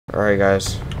Alright,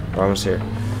 guys. We're almost here.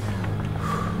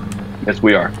 Yes,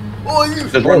 we are. Oh, you.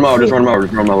 Just run mode. Just run mode.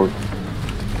 Just run mode.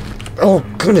 Oh,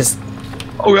 goodness.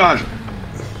 Oh gosh.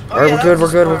 Alright, we're good.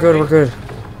 We're good. We're good. We're good.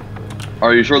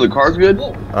 Are you sure the car's good?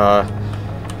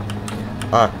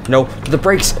 No. The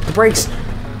brakes. The brakes.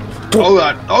 Oh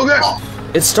god. Oh god.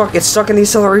 It's stuck. It's stuck in the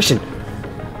acceleration.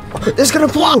 It's gonna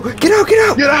blow. Get out. Get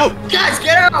out. Get out. Guys,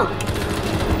 get out!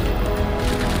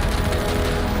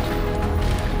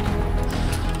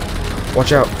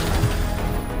 Watch out.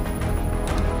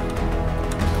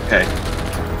 Okay.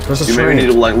 There's a You maybe train. need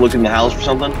to like look in the house for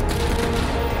something.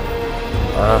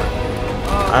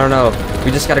 I don't know.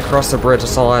 We just gotta cross the bridge.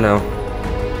 That's all I know.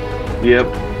 Yep.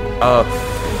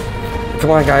 Come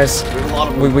on, guys. There's a lot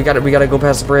of. We gotta go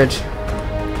past the bridge.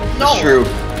 That's true.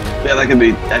 Yeah, that can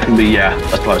be. Yeah,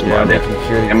 that's probably a smart idea.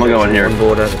 I'm gonna go in here. One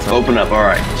bullet at a time. Open up. All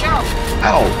right.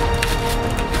 Ow.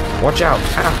 Watch out.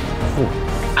 Ah.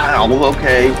 Ow.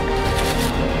 Okay.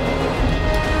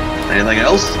 Anything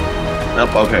else?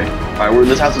 Nope. Okay. All right.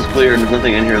 This house is clear. There's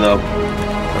nothing in here though.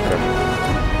 Okay.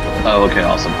 Oh. Okay.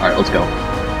 Awesome. All right. Let's go.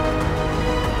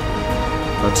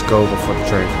 Let's go before the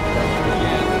train.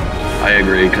 I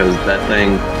agree, because that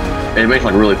thing, it makes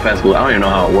like really fast. I don't even know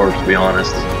how it works, to be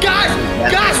honest.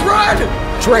 Guys, run!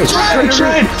 Train!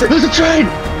 Train! There's a train!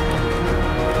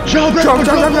 Jump! Jump!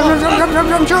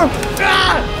 Jump!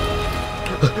 Ah!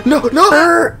 No!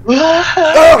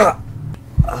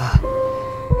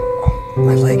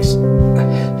 My legs.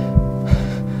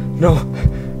 No!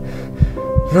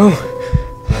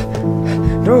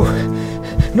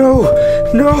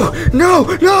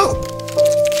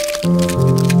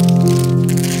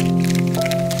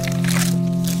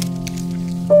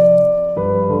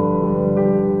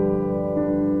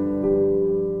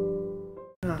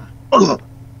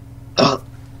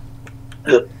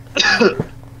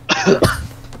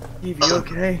 Evie,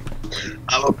 okay?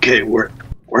 I'm okay.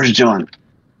 Where's John?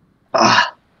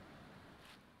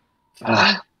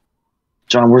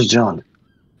 John, where's John?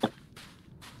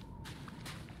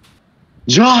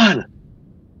 John!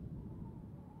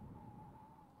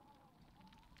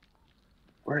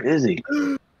 Where is he?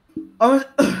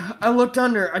 I looked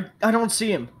under. I don't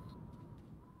see him.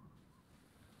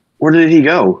 Where did he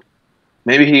go?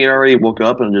 Maybe he already woke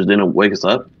up and just didn't wake us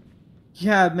up?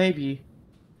 Yeah, maybe.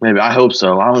 Maybe. I hope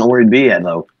so. I don't know where he'd be at,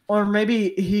 though. Or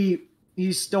maybe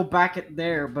he's still back at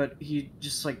there, but he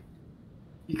just like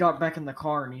he got back in the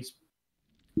car and he's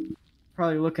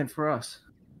probably looking for us.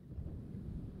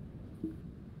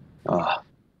 Yeah,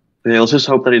 let's just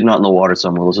hope that he's not in the water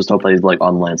somewhere. Let's just hope that he's like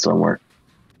on land somewhere.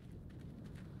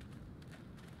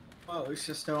 Oh, it's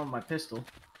just still on my pistol.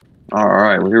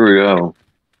 Alright, well here we go.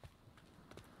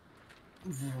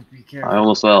 Be careful. I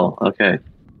almost fell. Okay.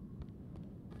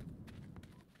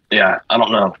 Yeah, I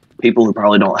don't know. People who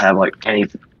probably don't have like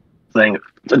anything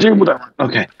to do with that.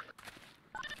 Okay.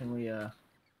 Can we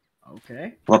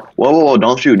okay. Whoa,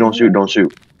 don't shoot, don't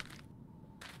shoot.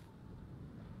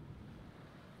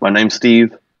 My name's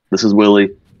Steve. This is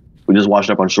Willie. We just washed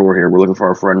up on shore here. We're looking for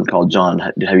our friend called John.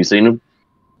 Have you seen him?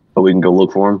 Oh, we can go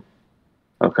look for him?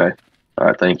 Okay.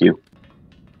 Alright, thank you.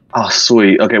 Oh,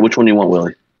 sweet. Okay, which one do you want,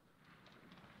 Willie?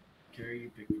 Carrie,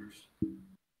 you pick first.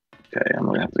 Okay, I'm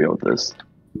gonna have to go with this.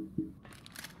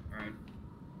 Alright.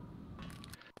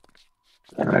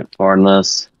 Alright, pardon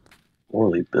us.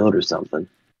 Poorly built or something.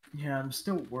 Yeah, I'm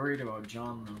still worried about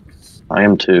John though, 'cause I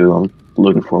am too. I'm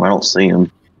looking for him. I don't see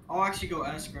him. I'll actually go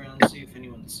ask around and see if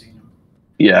anyone's seen him.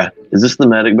 Yeah. Is this the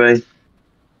medic bay?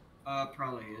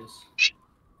 Probably is.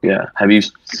 Yeah. Have you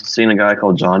seen a guy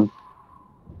called John?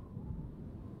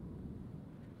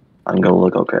 I'm gonna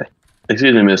look. Okay.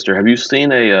 Excuse me, mister. Have you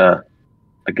seen a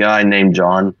guy named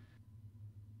John?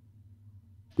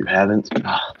 You haven't?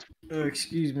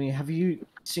 Excuse me, have you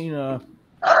seen a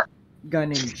guy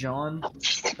named John?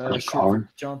 car?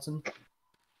 Sheriff Johnson?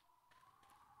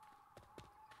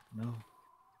 No.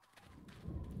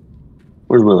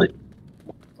 Where's Willie?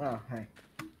 Oh, hey.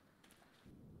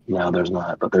 No, there's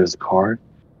not. But there's a car.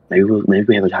 Maybe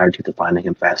we have a higher chance of finding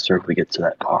him faster if we get to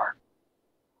that car.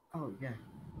 Oh, yeah.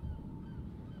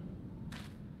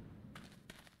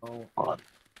 Oh, Hold on.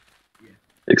 Yeah.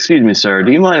 Excuse me, sir.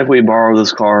 Do you mind if we borrow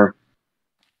this car?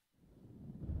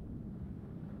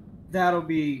 that'll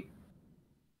be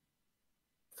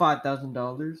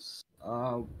 $5,000.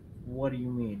 What do you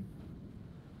mean?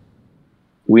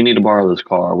 We need to borrow this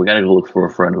car. We gotta go look for a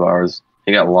friend of ours.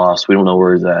 He got lost. We don't know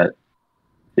where he's at.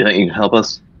 You think you can help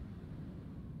us?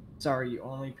 Sorry, you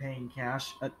only paying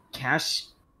cash? Cash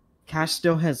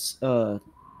still has, How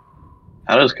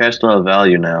does cash still have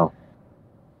value now?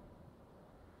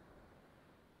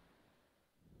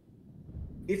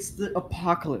 It's the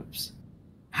apocalypse.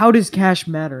 How does cash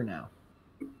matter now?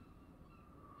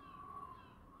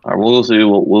 All right, we'll go see.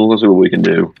 We'll go see what we can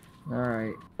do. All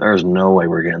right. There's no way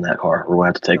we're getting that car. We're gonna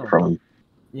have to take No. it from him.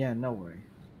 Yeah, no way.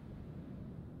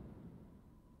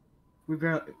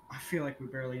 I feel like we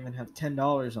barely even have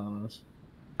 $10 on us.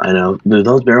 I know. Do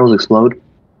those barrels explode?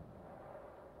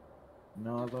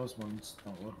 No, those ones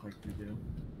don't look like they do.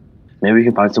 Maybe we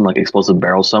can find some like explosive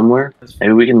barrels somewhere.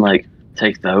 Maybe we can like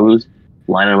take those,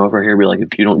 line them up right here, be like,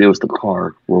 if you don't give us the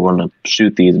car, we're gonna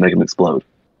shoot these and make them explode.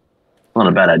 Not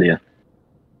a bad idea.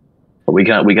 But we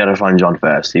got to find John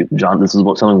fast. John, this is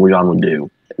something John would do.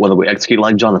 Whether we execute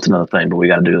like John, that's another thing. But we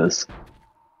got to do this.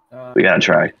 We got to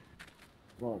try.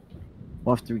 Well,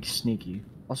 we'll have to be sneaky.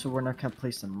 Also, we're not gonna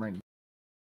place them right.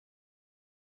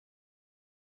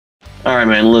 All right,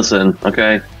 man. Listen,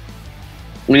 okay.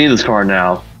 We need this car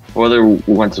now. Whether we're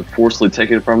going to forcibly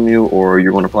take it from you or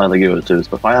you're going to politely give it to us.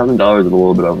 But $500 is a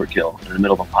little bit overkill in the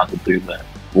middle of a pocket food man.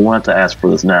 We want to ask for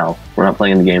this now. We're not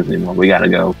playing the games anymore. We got to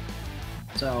go.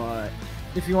 So,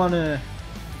 if you want to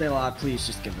stay alive, please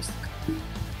just give us the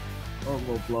car. Or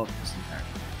we'll blow up this entire.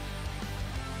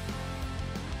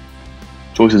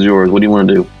 Choice is yours. What do you want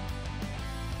to do?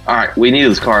 All right, we need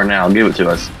this car now. Give it to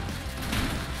us.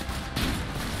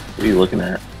 What are you looking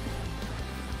at?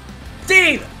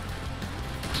 Steve!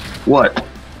 What?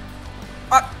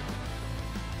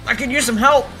 I could use some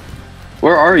help.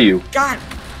 Where are you? God.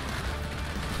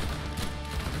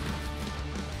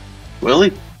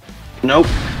 Willie? Nope.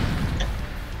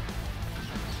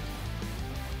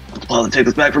 I'll take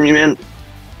this back from you, man.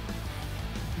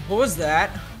 What was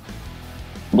that?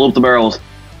 Blow up the barrels.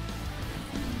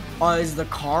 Is the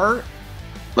car?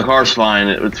 The car's fine.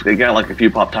 It got like a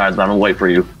few pop tires, but I'm gonna wait for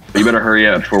you. You better hurry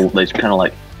up before they kind of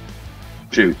like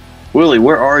shoot. Willie,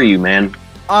 where are you, man?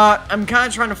 I'm kind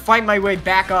of trying to fight my way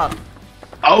back up.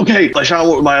 Okay, I shot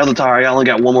with my other tire. I only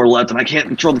got one more left, and I can't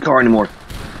control the car anymore.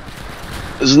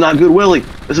 This is not good, Willie.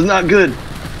 This is not good.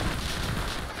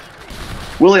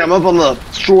 Willie, I'm up on the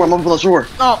shore. I'm up on the shore.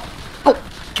 Oh,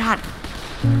 God.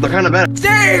 They're kind of bad.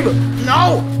 Steve!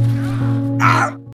 No! Ah!